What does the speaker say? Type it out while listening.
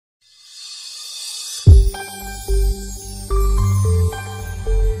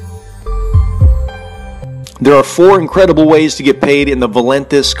There are 4 incredible ways to get paid in the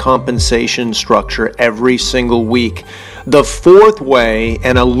Valentus compensation structure every single week. The 4th way,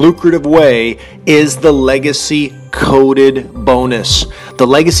 and a lucrative way, is the Legacy Coded Bonus. The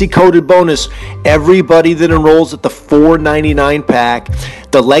Legacy Coded Bonus, everybody that enrolls at the $4.99 pack,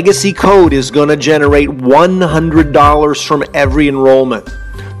 the Legacy Code is going to generate $100 from every enrollment.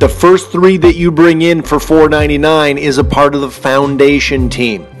 The first 3 that you bring in for $4.99 is a part of the foundation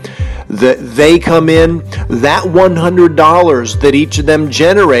team. They come in, that $100 that each of them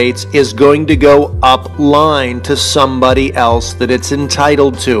generates is going to go upline to somebody else that it's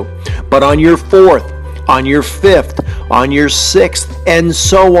entitled to. But on your 4th, on your 5th, on your 6th, and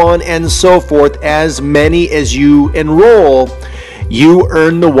so on and so forth, as many as you enroll, you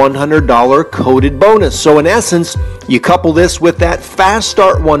earn the $100 coded bonus. So in essence, you couple this with that Fast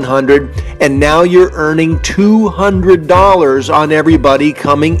Start 100, and now you're earning $200 on everybody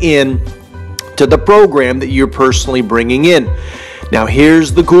coming in to the program that you're personally bringing in. Now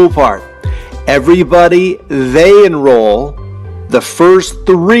here's the cool part. Everybody they enroll, the first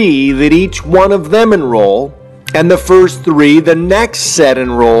 3 that each one of them enroll, and the first 3 the next set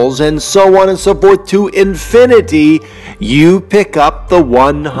enrolls, and so on and so forth to infinity, you pick up the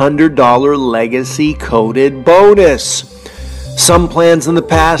 $100 Legacy Coded Bonus. Some plans in the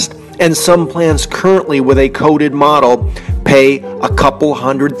past and some plans currently with a coded model pay a couple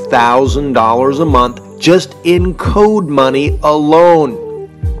 $100,000 a month just in code money alone.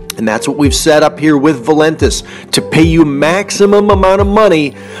 And that's what we've set up here with Valentus, to pay you maximum amount of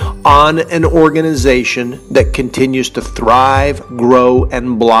money on an organization that continues to thrive, grow,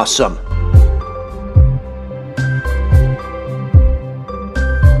 and blossom.